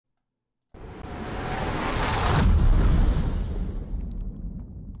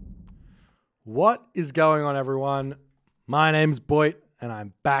What is going on, everyone? My name's Boit, and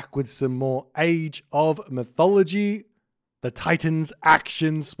I'm back with some more Age of Mythology. The Titans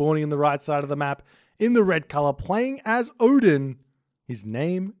action spawning in the right side of the map in the red color, playing as Odin. His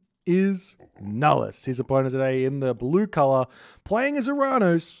name is Nullus. His opponent today in the blue color, playing as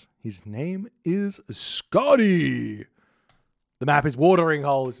Oranos. His name is Skady. The map is Watering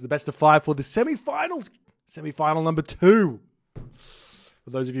Hole. This is the best of 5 for the semi-finals. Semi-final number 2. For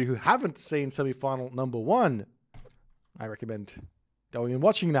those of you who haven't seen semi-final number 1, I recommend going and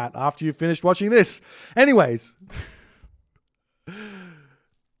watching that after you've finished watching this. Anyways,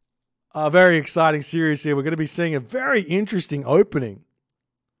 a very exciting series here. We're going to be seeing a very interesting opening.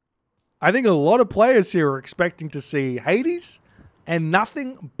 I think a lot of players here are expecting to see Hades and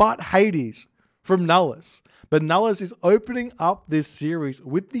nothing but Hades from Nullus. But Nullus is opening up this series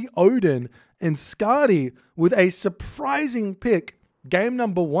with the Odin and Skady with a surprising pick. Game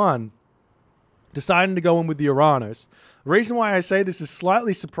number 1, deciding to go in with the Oranos. The reason why I say this is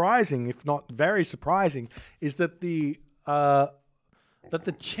slightly surprising, if not very surprising, is that the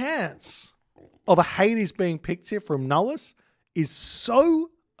chance of a Hades being picked here from Nullus is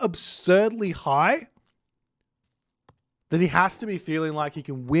so absurdly high that he has to be feeling like he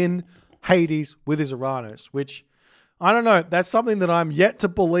can win Hades with his Oranos, which, I don't know, that's something that I'm yet to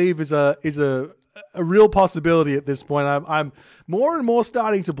believe is a real possibility at this point. I'm more and more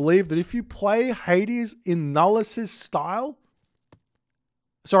starting to believe that if you play Hades in Nullus's style,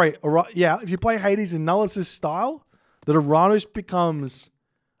 if you play Hades in Nullus's style, that Oranos becomes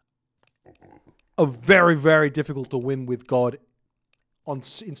a very, very difficult to win with God in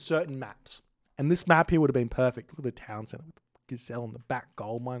certain maps. And this map here would have been perfect. Look at the town center with Gazelle in the back,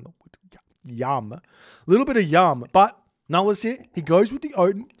 gold mine. Yum. A little bit of yum. But Nullus here, he goes with the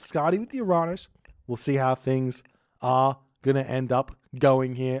Odin, Skady with the Oranos. We'll see how things are going to end up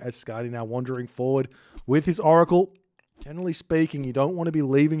going here as Skady now wandering forward with his Oracle. Generally speaking, you don't want to be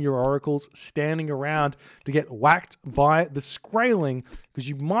leaving your Oracles standing around to get whacked by the Skraeling, because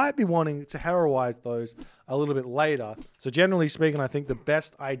you might be wanting to heroize those a little bit later. So generally speaking, I think the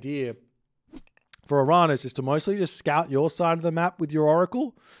best idea for Oranos is to mostly just scout your side of the map with your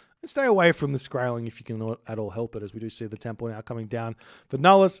Oracle and stay away from the Skraeling if you can at all help it, as we do see the temple now coming down for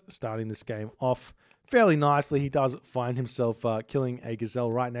Nullus, starting this game off fairly nicely. He does find himself killing a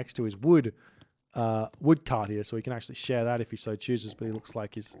Gazelle right next to his wood cart here, so he can actually share that if he so chooses, but he looks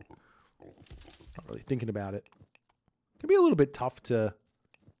like he's not really thinking about it. It can be a little bit tough to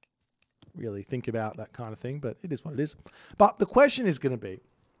really think about that kind of thing, but it is what it is. But the question is going to be,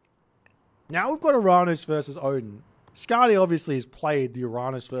 now we've got Oranos versus Odin. Skady obviously has played the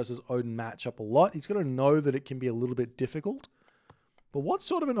Oranos versus Odin matchup a lot. He's going to know that it can be a little bit difficult. But what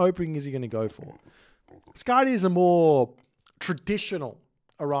sort of an opening is he going to go for? Skady is a more traditional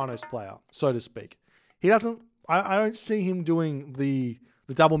Oranos player, so to speak. He doesn't... I don't see him doing the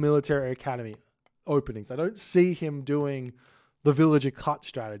double military academy openings. I don't see him doing the villager cut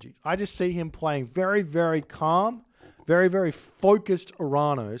strategy. I just see him playing very, very calm, very, very focused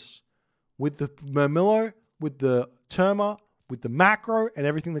Oranos with the Murmillo, with the Terma, with the macro, and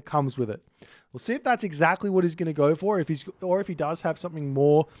everything that comes with it. We'll see if that's exactly what he's going to go for, or if he does have something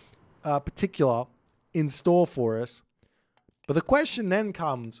more particular in store for us. But the question then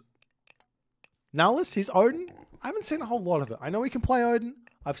comes, Nullus, his Odin, I haven't seen a whole lot of it. I know he can play Odin.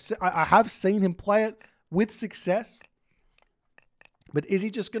 I have seen him play it with success. But is he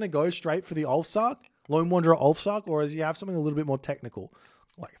just going to go straight for the Ulfsark, Lone Wanderer Ulfsark, or does he have something a little bit more technical?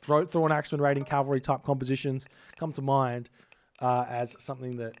 Like throw an Axeman raiding cavalry type compositions come to mind as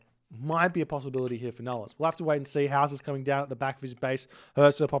something that might be a possibility here for Nullus. We'll have to wait and see. Houses coming down at the back of his base.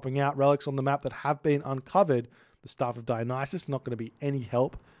 Ursa popping out. Relics on the map that have been uncovered. The Staff of Dionysus, not going to be any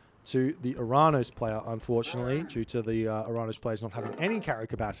help to the Oranos player, unfortunately, due to the Oranos players not having any carry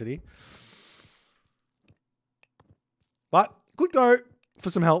capacity. But could go for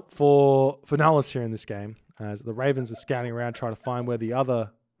some help for Nullus here in this game, as the Ravens are scouting around trying to find where the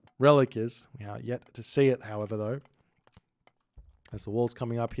other relic is. We are yet to see it, however, though. As the wall's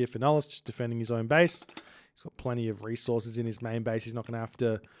coming up here for Nullus, just defending his own base. He's got plenty of resources in his main base. He's not going to have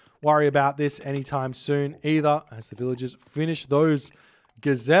to worry about this anytime soon either, as the villagers finish those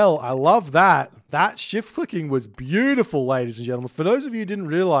Gazelle. I love that. That shift clicking was beautiful, ladies and gentlemen. For those of you who didn't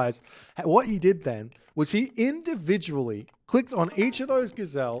realize, what he did then was he individually clicked on each of those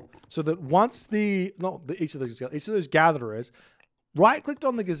Gazelle so that once each of those gatherers right-clicked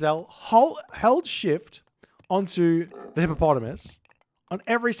on the Gazelle, held shift onto the hippopotamus on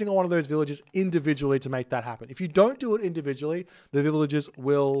every single one of those villages individually to make that happen. If you don't do it individually, the villagers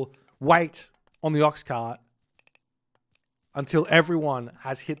will wait on the ox cart until everyone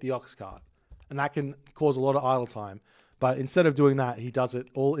has hit the ox cart. and that can cause a lot of idle time. But instead of doing that, he does it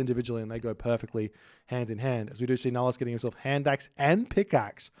all individually, and they go perfectly hand in hand. As we do see Nullus getting himself hand axe and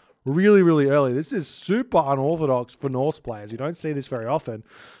pickaxe really, really early. This is super unorthodox for Norse players. You don't see this very often.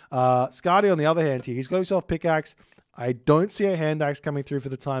 Skady, on the other hand here, he's got himself pickaxe. I don't see a hand axe coming through for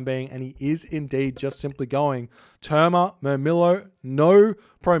the time being, and he is indeed just simply going Terma, Murmillo, no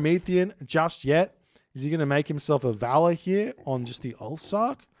Promethean just yet. Is he going to make himself a Valor here on just the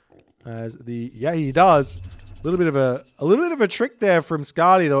Ulfsark? Yeah, he does. A little bit of a trick there from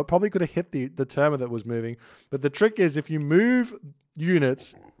Skady, though. It probably could have hit the Terma that was moving. But the trick is if you move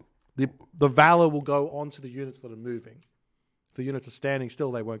units, the Valor will go onto the units that are moving. If the units are standing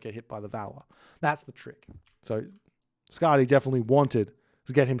still, they won't get hit by the Valor. That's the trick. So Skady definitely wanted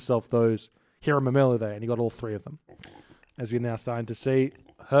to get himself those Hero Mamilla there, and he got all 3 of them. As we're now starting to see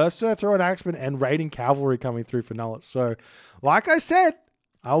Herser throw an Axeman and raiding cavalry coming through for Nullus. So, like I said,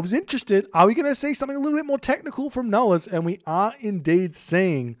 I was interested. Are we going to see something a little bit more technical from Nullus? And we are indeed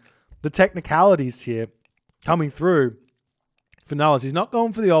seeing the technicalities here coming through for Nullus. He's not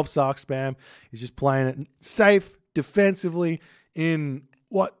going for the Ulfsark spam. He's just playing it safe, defensively, in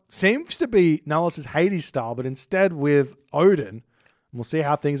what seems to be Nullus's Hades style, but instead with Odin. And we'll see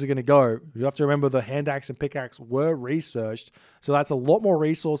how things are going to go. You have to remember the hand axe and pickaxe were researched, so that's a lot more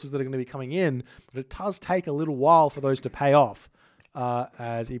resources that are going to be coming in, but it does take a little while for those to pay off.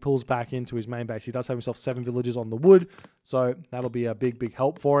 As he pulls back into his main base. He does have himself 7 villages on the wood, so that'll be a big, big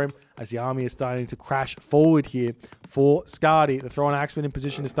help for him as the army is starting to crash forward here for Skady. The throw-on Axeman in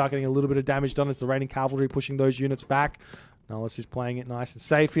position to start getting a little bit of damage done as the raiding cavalry pushing those units back. Nullus is playing it nice and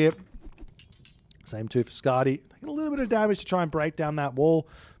safe here. Same too for Skady. Taking a little bit of damage to try and break down that wall,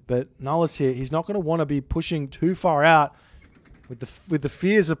 but Nullus here, he's not going to want to be pushing too far out with the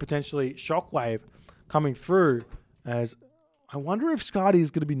fears of potentially shockwave coming through, as I wonder if Skady is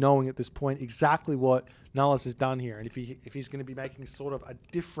going to be knowing at this point exactly what Nullus has done here, and if he's going to be making sort of a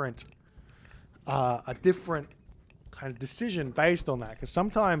different kind of decision based on that. Because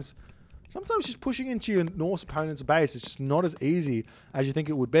sometimes just pushing into your Norse opponent's base is just not as easy as you think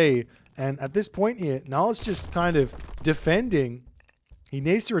it would be. And at this point here, Nullus just kind of defending. He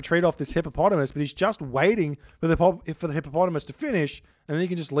needs to retreat off this hippopotamus, but he's just waiting for the hippopotamus to finish, and then he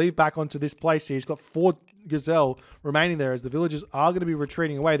can just leave back onto this place here. He's got 4 gazelle remaining there as the villagers are going to be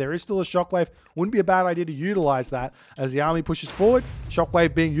retreating away. There is still a shockwave. Wouldn't be a bad idea to utilize that as the army pushes forward.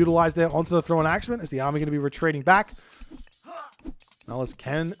 Shockwave being utilized there onto the throw-on Axeman as the army going to be retreating back. Nullus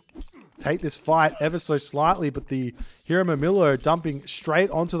can take this fight ever so slightly, but the Hero Mamillo dumping straight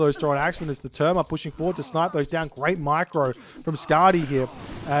onto those throw-on Axemen as the Terma pushing forward to snipe those down. Great micro from Skady here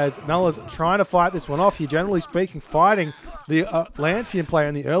as Nullus trying to fight this one off here. Generally speaking, fighting the Atlantean player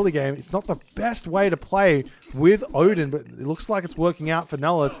in the early game, it's not the best way to play with Odin, but it looks like it's working out for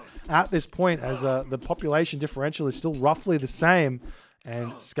Nullus at this point as the population differential is still roughly the same,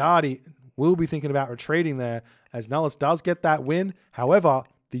 and Skady will be thinking about retreating there as Nullus does get that win. However,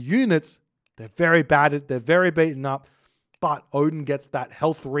 the units, they're very battered, they're very beaten up, but Odin gets that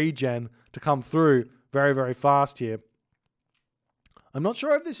health regen to come through very, very fast here. I'm not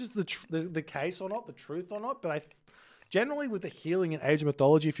sure if this is the case or not, the truth or not, but generally with the healing in Age of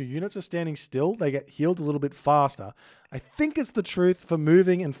Mythology, if your units are standing still, they get healed a little bit faster. I think it's the truth for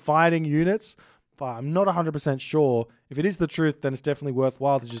moving and fighting units, but I'm not 100% sure. If it is the truth, then it's definitely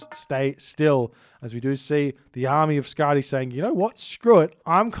worthwhile to just stay still, as we do see the army of Skady saying, you know what, screw it,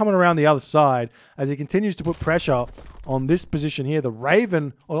 I'm coming around the other side, as he continues to put pressure on this position here. The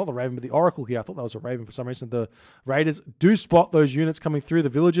Raven, or not the Raven, but the Oracle here. I thought that was a Raven for some reason. The Raiders do spot those units coming through. The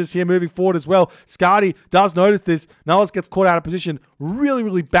villagers here moving forward as well. Skady does notice this. Nullus gets caught out of position really,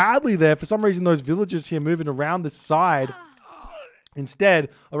 really badly there. For some reason, those villagers here moving around the side instead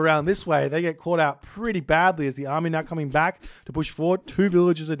of around this way, they get caught out pretty badly as the army now coming back to push forward. 2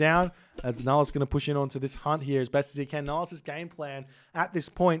 villagers are down as Nullus going to push in onto this hunt here as best as he can. Nullus's game plan at this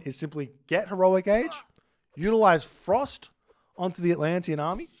point is simply get Heroic Age, utilize Frost onto the Atlantean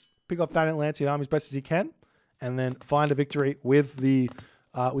army, pick up that Atlantean army as best as he can, and then find a victory with the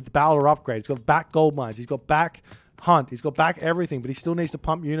Balor upgrade. He's got back gold mines, he's got back hunt, he's got back everything, but he still needs to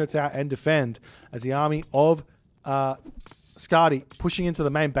pump units out and defend as the army of Skady pushing into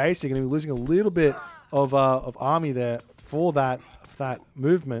the main base. You're going to be losing a little bit of army there for that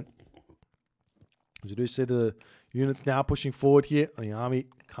movement. As you do see the units now pushing forward here, and the army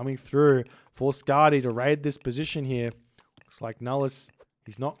coming through for Skady to raid this position here. Looks like Nullus,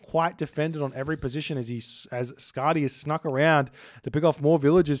 he's not quite defended on every position as Skady is snuck around to pick off more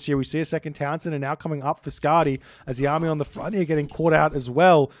villages here. We see a second Townsend and now coming up for Skady as the army on the front here getting caught out as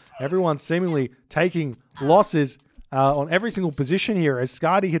well. Everyone seemingly taking losses on every single position here as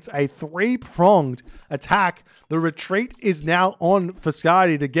Skady hits a 3-pronged attack. The retreat is now on for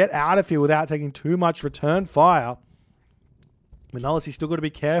Skady to get out of here without taking too much return fire. But Nullus, he's still got to be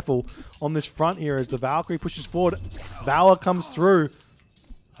careful on this front here as the Valkyrie pushes forward. Valor comes through.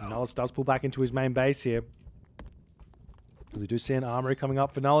 And Nullus does pull back into his main base here. We do see an armory coming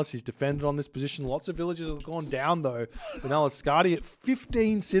up for Nullus. He's defended on this position. Lots of villages have gone down, though. For Nullus, Skady at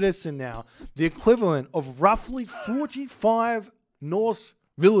 15 citizen now. The equivalent of roughly 45 Norse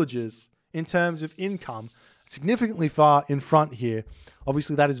villages in terms of income. Significantly far in front here.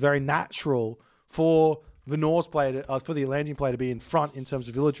 Obviously, that is very natural for the Norse player, for the Atlantean player to be in front in terms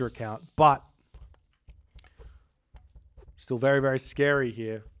of villager account. But still very, very scary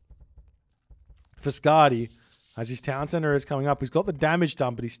here for Skady. As his town center is coming up, he's got the damage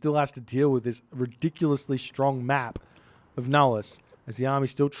done, but he still has to deal with this ridiculously strong map of Nullus. As the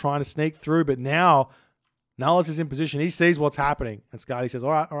army's still trying to sneak through, but now Nullus is in position. He sees what's happening. And Skady says,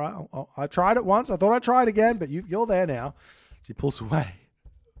 all right, I tried it once. I thought I'd try it again, but you're there now. So he pulls away.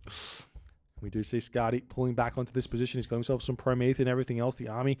 We do see Skady pulling back onto this position. He's got himself some Promethean and everything else. The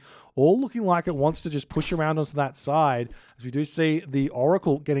army all looking like it wants to just push around onto that side. As we do see the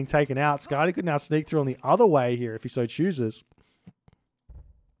Oracle getting taken out. Skady could now sneak through on the other way here if he so chooses.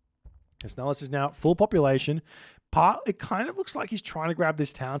 As Nullus is now at full population. It kind of looks like he's trying to grab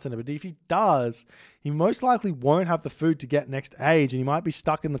this town center, but if he does, he most likely won't have the food to get next age, and he might be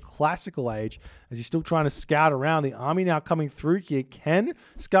stuck in the classical age as he's still trying to scout around. The army now coming through here. Can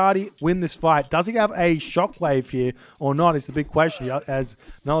Skady win this fight? Does he have a shockwave here or not is the big question, as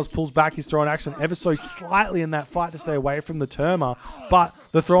Nullus pulls back his thrown axeman ever so slightly in that fight to stay away from the Terma, but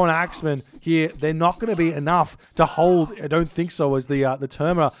the thrown axeman here, they're not going to be enough to hold. I don't think so, as the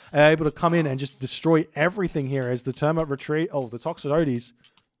Terma are able to come in and just destroy everything here as the Terma retreat. Oh, the Toxotes,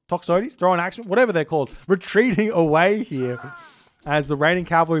 throwing axemen, whatever they're called, retreating away here as the raiding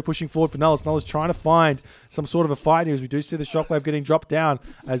cavalry pushing forward for Nullus. Nullus trying to find some sort of a fight here as we do see the shockwave getting dropped down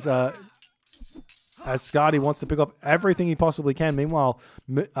as Skady wants to pick off everything he possibly can. Meanwhile,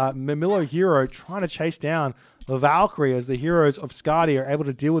 Mimilo Hero trying to chase down the Valkyrie as the heroes of Skady are able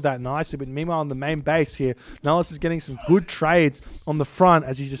to deal with that nicely. But meanwhile, on the main base here, Nullus is getting some good trades on the front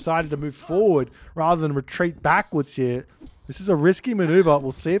as he's decided to move forward rather than retreat backwards here. This is a risky maneuver.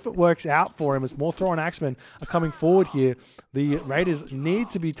 We'll see if it works out for him as more thrown axemen are coming forward here. The raiders need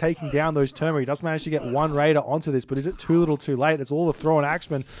to be taking down those Terma. He does manage to get one raider onto this, but is it too little too late? As all the thrown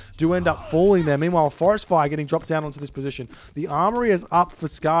axemen do end up falling there. Meanwhile, Forest Fire getting dropped down onto this position. The armory is up for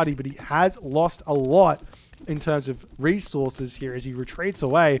Skady, but he has lost a lot in terms of resources here as he retreats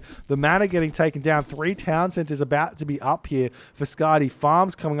away. The mana getting taken down. 3 town centers about to be up here for Skady.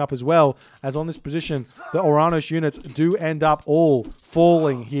 Farms coming up as well, as on this position, the Oranos units do end up all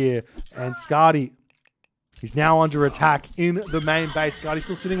falling here. And Skady, he's now under attack in the main base. Skady's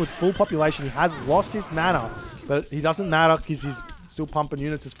still sitting with full population. He has lost his mana, but he doesn't matter because he's still pumping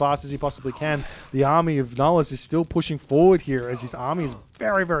units as fast as he possibly can. The army of Nullus is still pushing forward here as his army is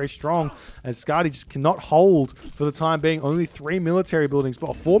very, very strong, as Skady just cannot hold for the time being. Only 3 military buildings,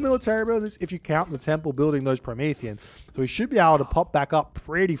 but 4 military buildings if you count the temple building those Promethean. So he should be able to pop back up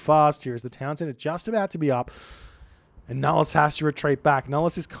pretty fast here as the town center just about to be up. And Nullus has to retreat back.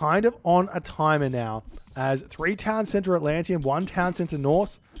 Nullus is kind of on a timer now, as 3 town center Atlantean, 1 town center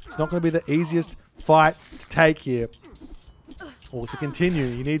Norse. It's not going to be the easiest fight to take here, or to continue.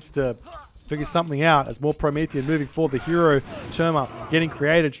 He needs to figure something out as more Promethean moving forward. The hero Terma getting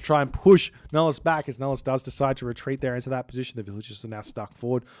created to try and push Nullus back, as Nullus does decide to retreat there into that position. The villagers are now stuck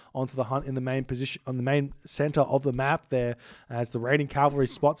forward onto the hunt in the main position, on the main center of the map there, as the raiding cavalry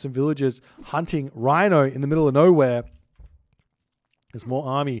spots some villagers hunting Rhino in the middle of nowhere. There's more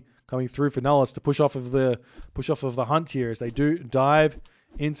army coming through for Nullus to push off of the hunt here as they do dive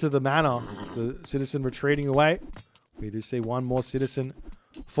into the manor. As the citizen retreating away. We do see one more citizen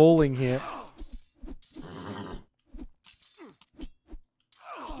falling here.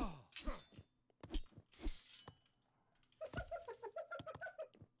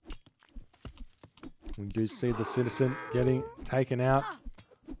 We do see the citizen getting taken out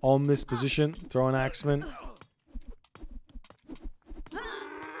on this position. Throwing axeman.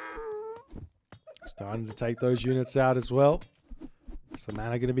 Starting to take those units out as well. So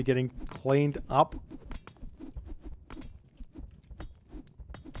mana going to be getting cleaned up.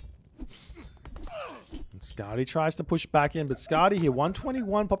 And Skady tries to push back in, but Skady here,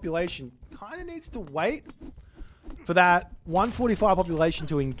 121 population, kind of needs to wait for that 145 population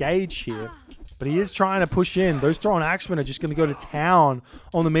to engage here. But he is trying to push in. Those thrown axemen are just going to go to town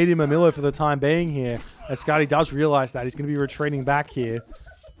on the medium Mamilo for the time being here. As Skady does realize that, he's going to be retreating back here.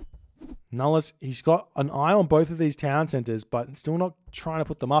 Nullus, he's got an eye on both of these town centers, but still not trying to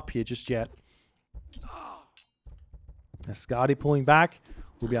put them up here just yet. As Skady pulling back,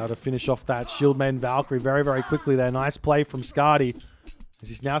 we'll be able to finish off that Shield Maiden Valkyrie very, very quickly there. Nice play from Skady. As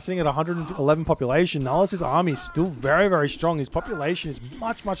he's now sitting at 111 population. Nullus's army is still very, very strong. His population is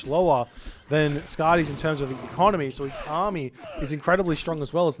much, much lower than Skady's in terms of the economy. So his army is incredibly strong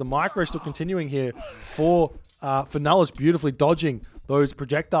as well, as the micro is still continuing here for Nullus, beautifully dodging those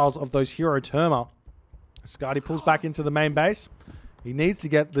projectiles of those Hero Terma. Skady pulls back into the main base. He needs to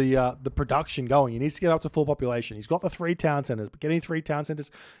get the production going. He needs to get up to full population. He's got the 3 town centers, but getting 3 town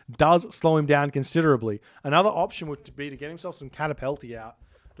centers does slow him down considerably. Another option would be to get himself some catapulti out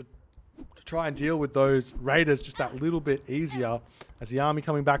to try and deal with those raiders just that little bit easier. As the army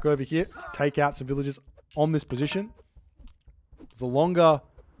coming back over here, take out some villages on this position. The longer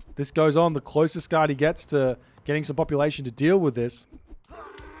this goes on, the closer Skady gets to getting some population to deal with this.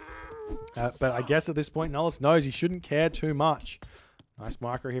 But I guess at this point, Nullus knows he shouldn't care too much. Nice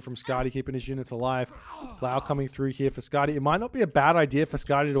marker here from Skady, keeping his units alive. Plow coming through here for Skady. It might not be a bad idea for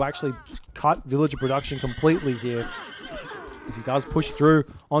Skady to actually cut villager production completely here, as he does push through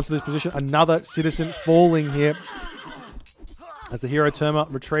onto this position. Another citizen falling here as the Hero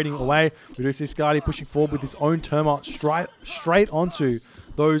Terma retreating away. We do see Skady pushing forward with his own Terma straight onto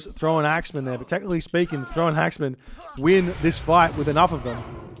those Thrown Axemen there. But technically speaking, the Thrown Axemen win this fight with enough of them,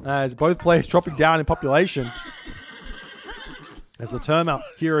 as both players dropping down in population. As the Terma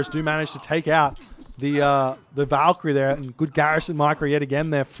heroes do manage to take out the Valkyrie there, and good garrison micro yet again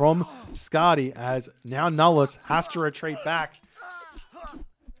there from Skady, as now Nullus has to retreat back.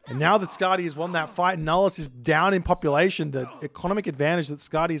 And now that Skady has won that fight, Nullus is down in population. The economic advantage that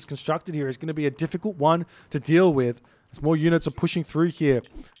Skady has constructed here is going to be a difficult one to deal with, as more units are pushing through here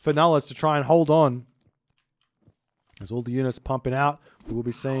for Nullus to try and hold on. As all the units pumping out, we will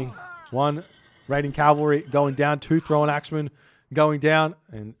be seeing 1 raiding cavalry going down, 2 Thrown Axemen going down,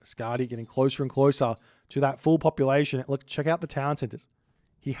 and Skady getting closer and closer to that full population. Look, check out the town centers.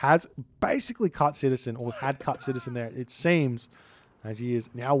 He has basically cut citizen, or had cut citizen there, it seems, as he is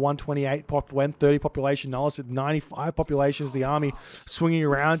now 128 pop, 130 population. Nullus at 95 population as the army swinging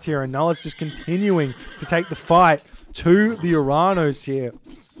around here, and Nullus just continuing to take the fight to the Oranos here.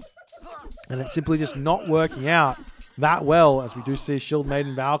 And it's simply just not working out that well, as we do see Shield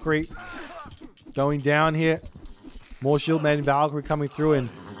Maiden Valkyrie going down here. More Shield Maiden Valkyrie coming through, and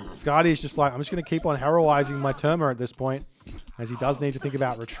Skady is just like, I'm just going to keep on heroizing my Terma at this point, as he does need to think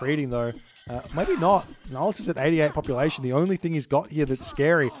about retreating though. Maybe not. Nullus is at 88 population. The only thing he's got here that's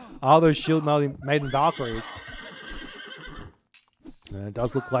scary are those Shield Maiden Valkyries. And it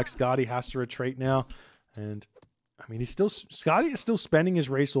does look like Skady has to retreat now, and I mean, Skady is still spending his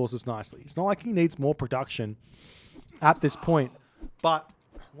resources nicely. It's not like he needs more production at this point, but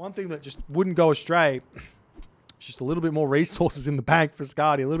one thing that just wouldn't go astray, just a little bit more resources in the bank for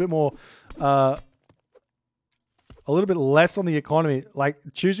Skady, a little bit more, a little bit less on the economy. Like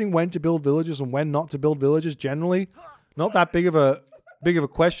choosing when to build villages and when not to build villages, generally, not that big of a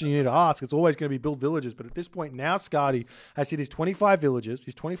question you need to ask. It's always going to be build villages. But at this point now, Skady has hit his 25 villages,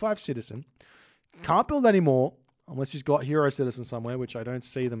 his 25 citizen. Can't build anymore unless he's got hero citizen somewhere, which I don't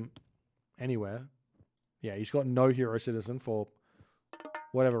see them anywhere. Yeah, he's got no hero citizen for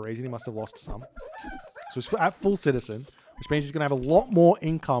whatever reason. He must have lost some. So he's at full citizen, which means he's going to have a lot more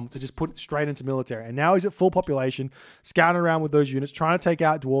income to just put straight into military. And now he's at full population, scouting around with those units, trying to take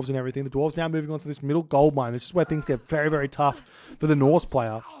out dwarves and everything. The dwarves now moving on to this middle gold mine. This is where things get very, very tough for the Norse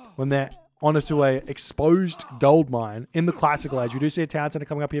player when they're onto a exposed gold mine in the classical age. We do see a town center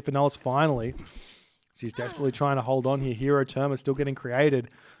coming up here for Nullus finally. He's desperately trying to hold on here. Hero Terma still getting created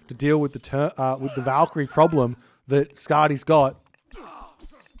to deal with the Valkyrie problem that Skady's got.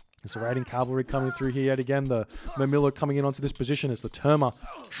 There's a raiding cavalry coming through here yet again. The Mermilla coming in onto this position as the Terma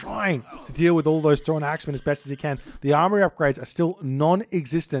trying to deal with all those Thrown Axemen as best as he can. The armory upgrades are still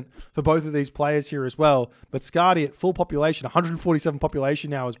non-existent for both of these players here as well. But Skady at full population, 147 population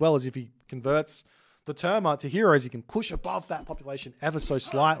now, as well as if he converts the Terma to heroes, he can push above that population ever so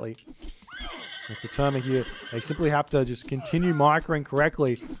slightly. As the Terma here, they simply have to just continue microing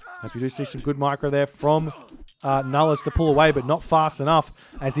correctly. As we do see some good micro there from Nullus to pull away, but not fast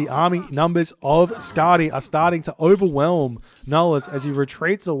enough, as the army numbers of Skady are starting to overwhelm Nullus as he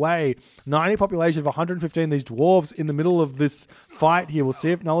retreats away. 90 population of 115. These dwarves in the middle of this fight here. We'll see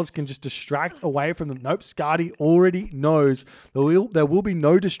if Nullus can just distract away from them. Nope, Skady already knows there will be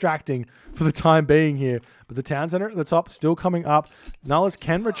no distracting for the time being here. But the town center at the top still coming up. Nullus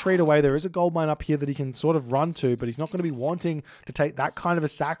can retreat away. There is a gold mine up here that he can sort of run to, but he's not going to be wanting to take that kind of a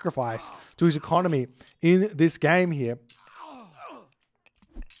sacrifice to his economy in this game here.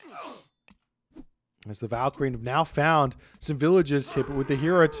 As the Valkyrie have now found some villagers here, but with the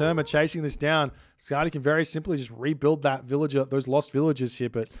hero Terma chasing this down, Skady can very simply just rebuild that villager, those lost villagers here,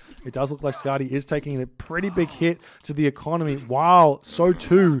 but it does look like Skady is taking a pretty big hit to the economy, while so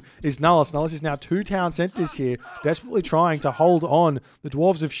too is Nullus. Nullus is now 2 town centers here, desperately trying to hold on. The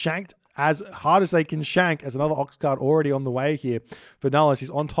dwarves have shanked as hard as they can shank, as another ox cart already on the way here for Nullus.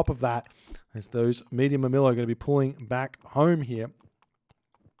 He's on top of that, as those medium Mamilla are going to be pulling back home here.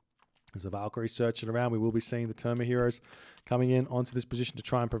 As the Valkyrie searching around, we will be seeing the Terma heroes coming in onto this position to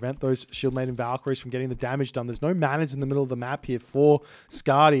try and prevent those Shield Maiden Valkyries from getting the damage done. There's no manners in the middle of the map here for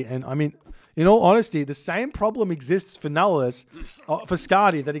Skady. And I mean, in all honesty, the same problem exists for Nullus, for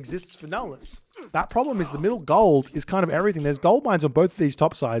Skady that exists for Nullus. That problem is the middle gold is kind of everything. There's gold mines on both of these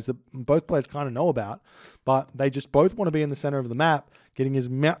top sides that both players kind of know about, but they just both want to be in the center of the map, getting as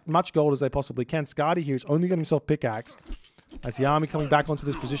much gold as they possibly can. Skady here is only got himself pickaxe. As the army coming back onto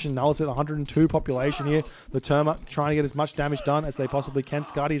this position, Nullus at 102 population here. The Terma trying to get as much damage done as they possibly can.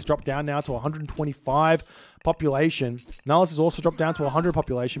 Skady has dropped down now to 125 population. Nullus has also dropped down to 100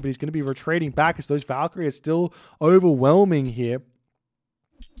 population, but he's going to be retreating back as those Valkyrie are still overwhelming here.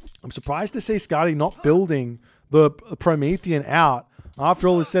 I'm surprised to see Skady not building the Promethean out. After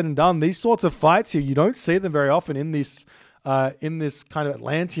all is said and done, these sorts of fights here, you don't see them very often in this kind of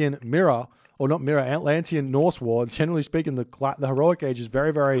Atlantean mirror. Or not mirror, Atlantean Norse war. Generally speaking, the heroic age is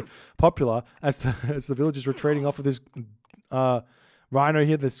very, very popular as the village is retreating off of this rhino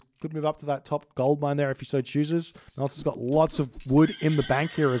here. This could move up to that top gold mine there if he so chooses. Nullus has got lots of wood in the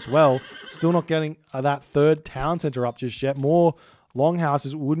bank here as well. Still not getting that third town center up just yet. More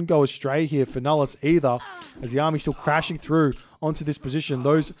longhouses wouldn't go astray here for Nullus either, as the army's still crashing through onto this position.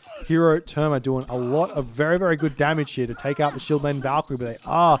 Those hero Terma doing a lot of very, very good damage here to take out the Shield Maiden Valkyrie, but they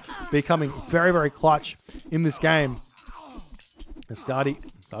are becoming very, very clutch in this game. And Skady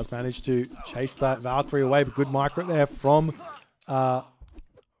does manage to chase that Valkyrie away, but good micro there from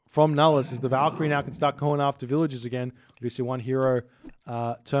Nullus, as the Valkyrie now can start going after villages again. We do see one hero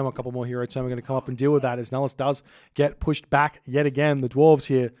Terma, a couple more hero Terma going to come up and deal with that, as Nullus does get pushed back yet again. The dwarves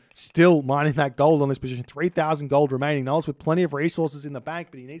here still mining that gold on this position. 3,000 gold remaining. Nullus with plenty of resources in the bank,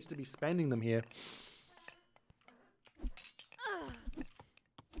 but he needs to be spending them here.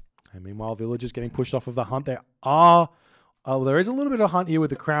 And meanwhile, villagers getting pushed off of the hunt. There is a little bit of hunt here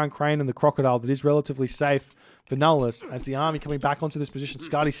with the Crown Crane and the Crocodile that is relatively safe for Nullus, as the army coming back onto this position.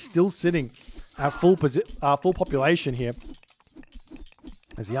 Skady's still sitting at full population here,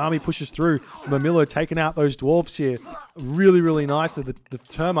 as the army pushes through. Mamillo taking out those dwarves here really, really nicely. The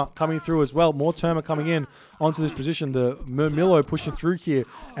Terma coming through as well. More Terma coming in onto this position. The Mamillo pushing through here,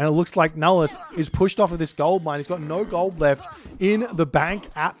 and it looks like Nullus is pushed off of this gold mine. He's got no gold left in the bank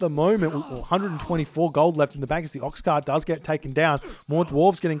at the moment. 124 gold left in the bank as the ox cart does get taken down. More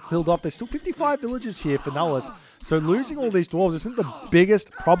dwarves getting killed off. There's still 55 villages here for Nullus. So losing all these dwarves isn't the biggest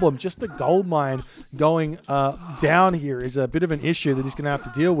problem. Just the gold mine going down here is a bit of an issue that he's going to have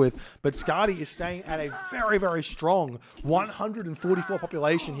to deal with. But Skady is staying at a very, very strong 144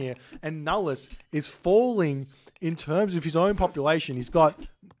 population here. And Nullus is falling in terms of his own population. He's got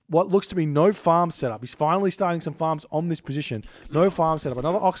what looks to be no farm setup. He's finally starting some farms on this position. No farm setup.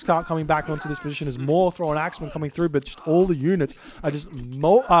 Another ox cart coming back onto this position as more throw an axeman coming through, but just all the units are just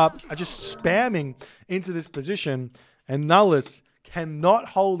spamming into this position, and Nullus cannot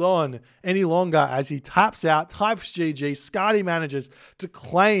hold on any longer as he taps out, types GG. Skady manages to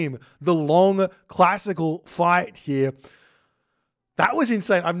claim the long classical fight here. That was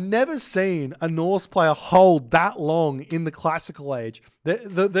insane. I've never seen a Norse player hold that long in the classical age.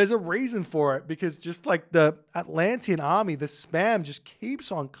 There's a reason for it, because just like the Atlantean army, the spam just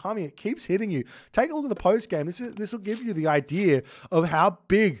keeps on coming. It keeps hitting you. Take a look at the post game. This will give you the idea of how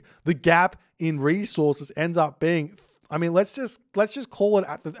big the gap in resources ends up being. I mean, let's just call it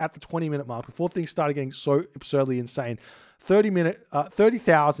at the 20-minute mark before things started getting so absurdly insane.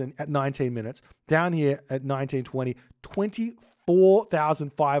 30,000 at 19 minutes. Down here at 1920,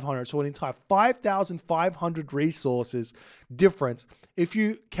 24,500. So an entire 5,500 resources difference. If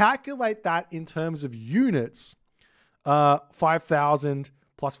you calculate that in terms of units, 5,000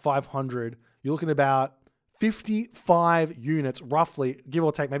 plus 500, you're looking at about 55 units, roughly, give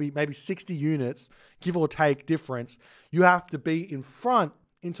or take, maybe 60 units, give or take difference. You have to be in front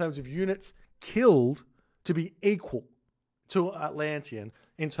in terms of units killed to be equal to Atlantean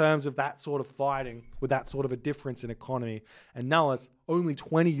in terms of that sort of fighting with that sort of a difference in economy. And Nullus, only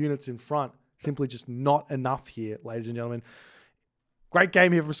 20 units in front, simply just not enough here, ladies and gentlemen. Great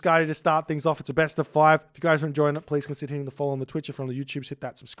game here from Skady to start things off. It's a best of 5. If you guys are enjoying it, please consider hitting the follow on the Twitch. If you're on the YouTube, hit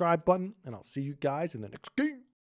that subscribe button, and I'll see you guys in the next game.